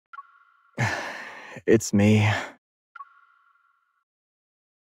it's me.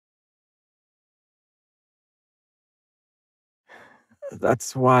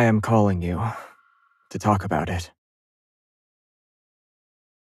 That's why I'm calling you, to talk about it.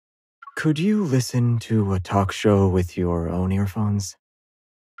 Could you listen to a talk show with your own earphones?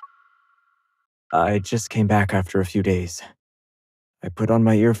 I just came back after a few days. I put on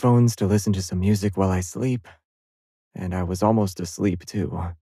my earphones to listen to some music while I sleep, and I was almost asleep too,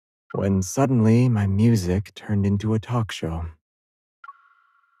 when suddenly my music turned into a talk show.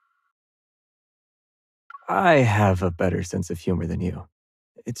 I have a better sense of humor than you.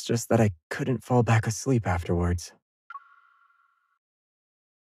 It's just that I couldn't fall back asleep afterwards.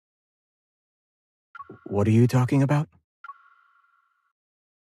 What are you talking about?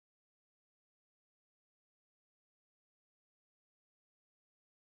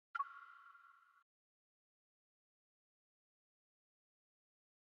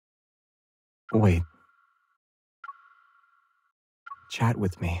 Wait, chat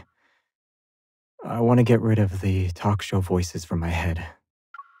with me. I want to get rid of the talk show voices from my head.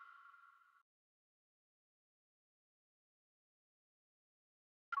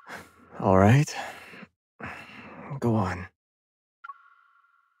 All right, go on.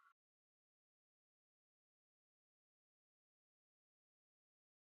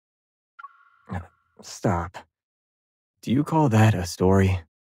 Stop. Do you call that a story?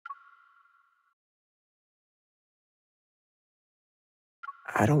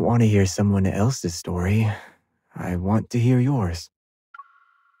 I don't want to hear someone else's story. I want to hear yours.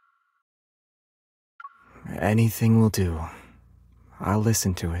 Anything will do. I'll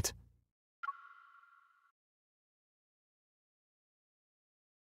listen to it.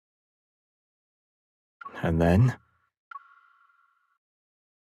 And then?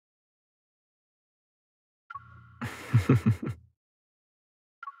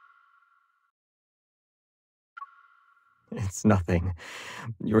 It's nothing.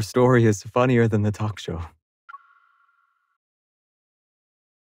 Your story is funnier than the talk show.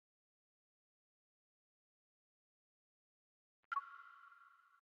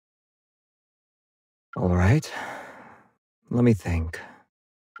 All right. Let me think.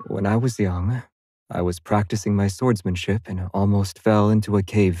 When I was young, I was practicing my swordsmanship and almost fell into a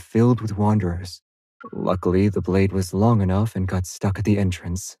cave filled with wanderers. Luckily, the blade was long enough and got stuck at the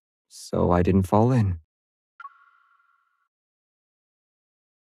entrance, so I didn't fall in.